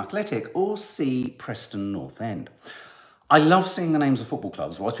 Charlton Athletic, or C, Preston North End? I love seeing the names of football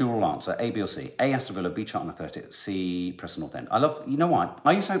clubs. What's your all answer? A, B, or C? A, Aston Villa, B, Charlton Athletic, C, Preston North End. You know what?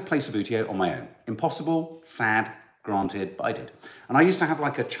 I used to play Subbuteo on my own. Impossible, sad, granted, but I did. And I used to have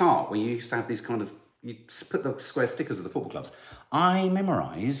like a chart where you used to have these kind of, you put the square stickers of the football clubs. I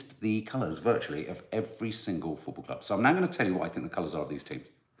memorised the colours virtually of every single football club. So I'm now going to tell you what I think the colours are of these teams.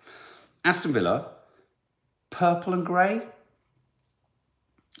 Aston Villa, purple and grey,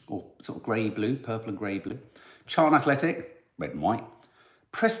 or sort of grey-blue, purple and grey-blue. Charlton Athletic, red and white.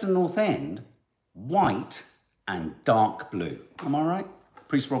 Preston North End, white and dark blue. Am I right?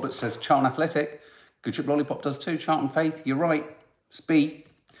 Priest Roberts says Charlton Athletic. Good Trip Lollipop does too. Charlton Faith, you're right. It's B.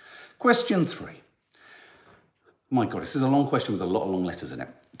 Question 3. My God, this is a long question with a lot of long letters in it.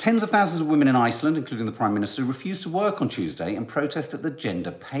 Tens of thousands of women in Iceland, including the Prime Minister, refused to work on Tuesday and protest at the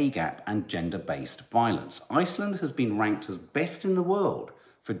gender pay gap and gender-based violence. Iceland has been ranked as best in the world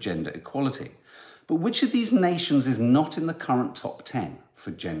for gender equality. But which of these nations is not in the current top 10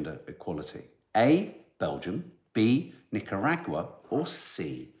 for gender equality? A, Belgium, B, Nicaragua, or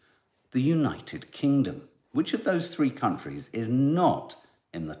C, the United Kingdom. Which of those three countries is not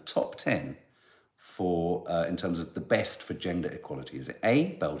in the top 10 for in terms of the best for gender equality? Is it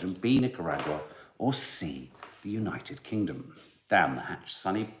A, Belgium, B, Nicaragua, or C, the United Kingdom? Down the hatch.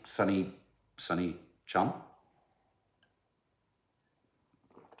 Sunny chum.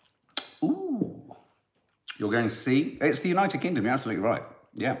 Ooh. You're going to C? It's the United Kingdom. You're absolutely right.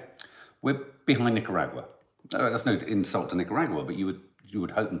 Yeah. We're behind Nicaragua. That's no insult to Nicaragua, but you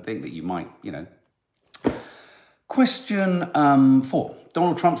would hope and think that you might, you know. Question 4.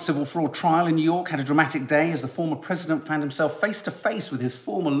 Donald Trump's civil fraud trial in New York had a dramatic day as the former president found himself face to face with his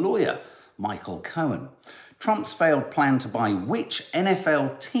former lawyer, Michael Cohen. Trump's failed plan to buy which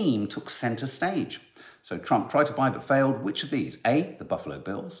NFL team took center stage? So Trump tried to buy but failed. Which of these? A, the Buffalo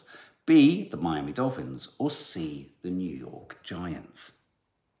Bills, B, the Miami Dolphins, or C, the New York Giants?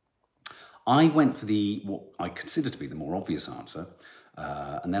 I went for what I consider to be the more obvious answer,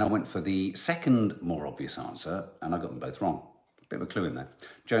 and then I went for the second more obvious answer, and I got them both wrong. Bit of a clue in there.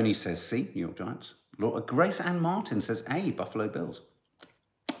 Joni says C, New York Giants. Grace Ann Martin says A, Buffalo Bills.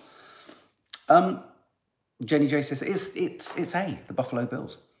 Jenny J says it's A, the Buffalo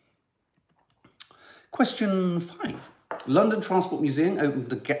Bills. Question 5. London Transport Museum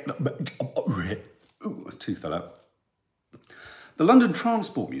opened a tooth fell out. The London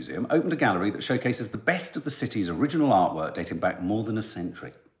Transport Museum opened a gallery that showcases the best of the city's original artwork dating back more than a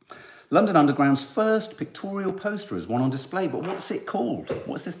century. London Underground's first pictorial poster is one on display, but what's it called?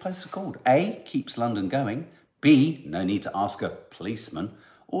 What's this poster called? A, Keeps London Going, B, No Need to Ask a Policeman,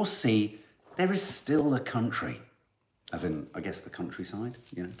 or C, There is Still a Country? As in, I guess, the countryside,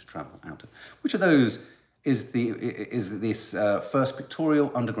 you know, to travel out to. Which of those is this first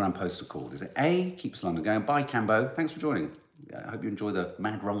pictorial underground poster called? Is it A, Keeps London Going? Bye, Cambo. Thanks for joining. I hope you enjoy the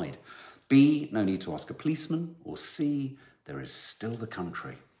mad ride. B, No Need to Ask a Policeman, or C, There is Still the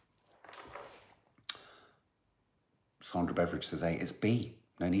Country? Sandra Beveridge says A, it's B,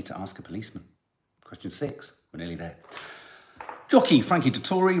 No Need to Ask a Policeman. Question 6, we're nearly there. Jockey Frankie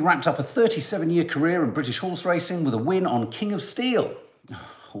Dettori wrapped up a 37-year career in British horse racing with a win on King of Steel.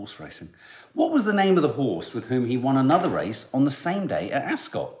 Horse racing. What was the name of the horse with whom he won another race on the same day at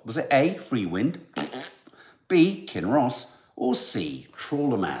Ascot? Was it A, Free Wind, B, Kinross, or C,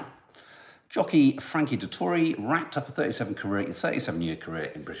 Trawlerman? Jockey Frankie Dettori wrapped up a 37-year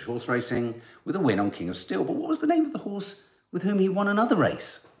career in British horse racing with a win on King of Steel. But what was the name of the horse with whom he won another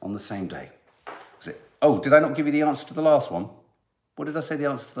race on the same day? Was it? Oh, did I not give you the answer to the last one? What did I say the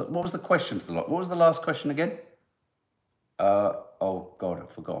answer to? What was the question to the lot? What was the last question again? Oh God,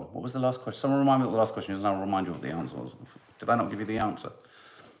 I've forgotten. What was the last question? Someone remind me what the last question is, and I'll remind you what the answer was. Did I not give you the answer?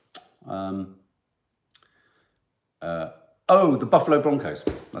 Oh, the Buffalo Broncos.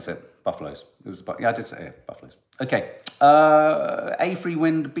 That's it. Buffaloes. It was. Yeah, I did say yeah, Buffaloes. Okay. A, Free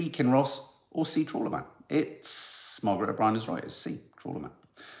Wind, B, Kinross, or C, Trawlerman. It's Margaret O'Brien is right. It's C, Trawlerman.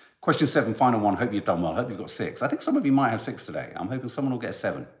 Question 7, final one. Hope you've done well. Hope you've got 6. I think some of you might have 6 today. I'm hoping someone will get a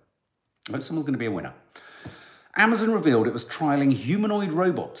 7. I hope someone's going to be a winner. Amazon revealed it was trialling humanoid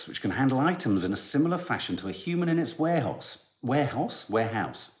robots which can handle items in a similar fashion to a human in its warehouse. Warehouse?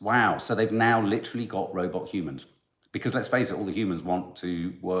 Wow. So they've now literally got robot humans. Because let's face it, all the humans want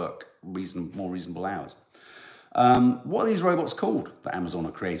to work more reasonable hours. What are these robots called that Amazon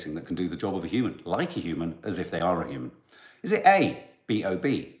are creating that can do the job of a human, like a human, as if they are a human? Is it A, BOB,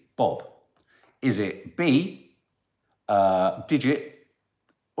 Bob? Is it B, Digit?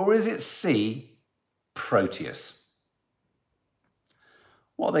 Or is it C, Proteus?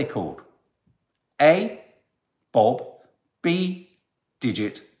 What are they called? A, Bob, B,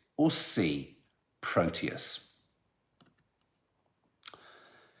 Digit, or C, Proteus?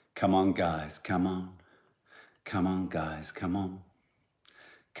 Come on, guys, come on. Come on, guys, come on.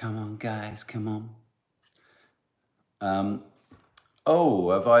 Come on, guys, come on.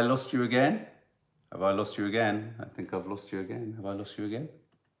 Oh, have I lost you again? Have I lost you again? I think I've lost you again. Have I lost you again?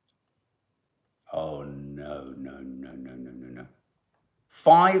 Oh, no.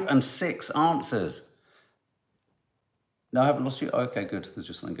 5 and 6 answers. No, I haven't lost you. Okay, good. There's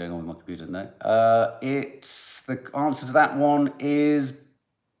just something going on with my computer. No. It's the answer to that one is,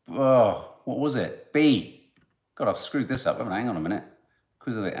 oh, what was it? B. God, I've screwed this up. Hang on a minute.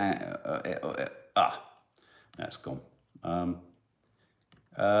 No, it's gone.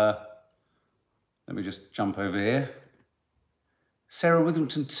 Let me just jump over here. Sarah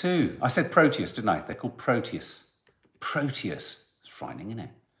Witherington 2. I said Proteus, didn't I? They're called Proteus. Proteus. It's frightening, isn't it?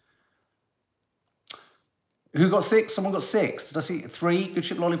 Who got 6? Someone got 6. Did I see 3? Good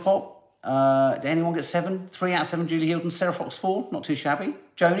Ship Lollipop. Did anyone get 7? 3 out of 7. Julie Hilton. Sarah Fox 4. Not too shabby.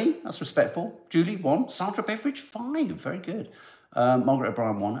 Joni. That's respectful. Julie 1. Sandra Beveridge 5. Very good. Margaret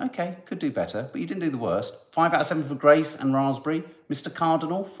O'Brien 1. Okay, could do better, but you didn't do the worst. 5 out of 7 for Grace and Raspberry. Mr.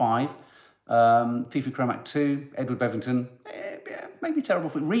 Cardinal, 5. Fifi Chromac 2. Edward Bevington, yeah, maybe terrible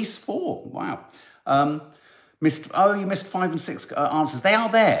for Reese 4. Wow. You missed 5 and 6 answers. They are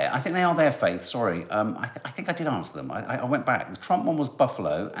there. I think they are there, Faith. Sorry. I think I did answer them. I went back. The Trump one was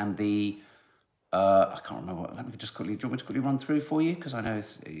Buffalo, and the I can't remember. Let me just quickly. Do you want me to quickly run through for you? Because I know.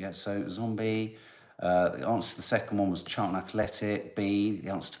 Yeah. So Zombie. The answer to the second one was Charlton Athletic. B.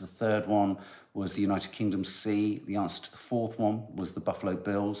 The answer to the third one was the United Kingdom. C. The answer to the fourth one was the Buffalo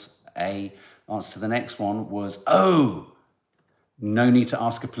Bills. A. The answer to the next one was No Need to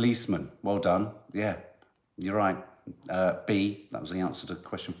Ask a Policeman. Well done. Yeah, you're right. B. That was the answer to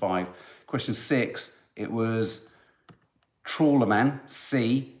question 5. Question 6. It was Trawlerman.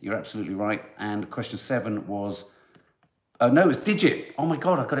 C. You're absolutely right. And question 7 was. No, it's Digit. Oh my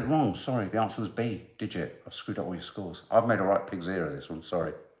God, I got it wrong. Sorry, the answer was B, Digit. I've screwed up all your scores. I've made a right pig 0 this one,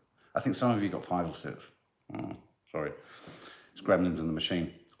 sorry. I think some of you got 5 or 6. Oh, sorry. It's gremlins in the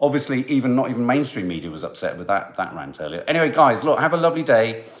machine. Obviously, not even mainstream media was upset with that rant earlier. Anyway, guys, look, have a lovely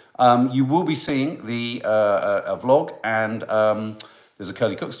day. You will be seeing the a vlog, and there's a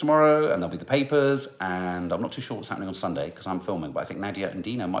Curly Cooks tomorrow, and there'll be the papers, and I'm not too sure what's happening on Sunday because I'm filming, but I think Nadia and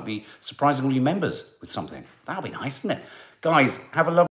Dina might be surprising all you members with something. That'll be nice, wouldn't it? Guys, have a lovely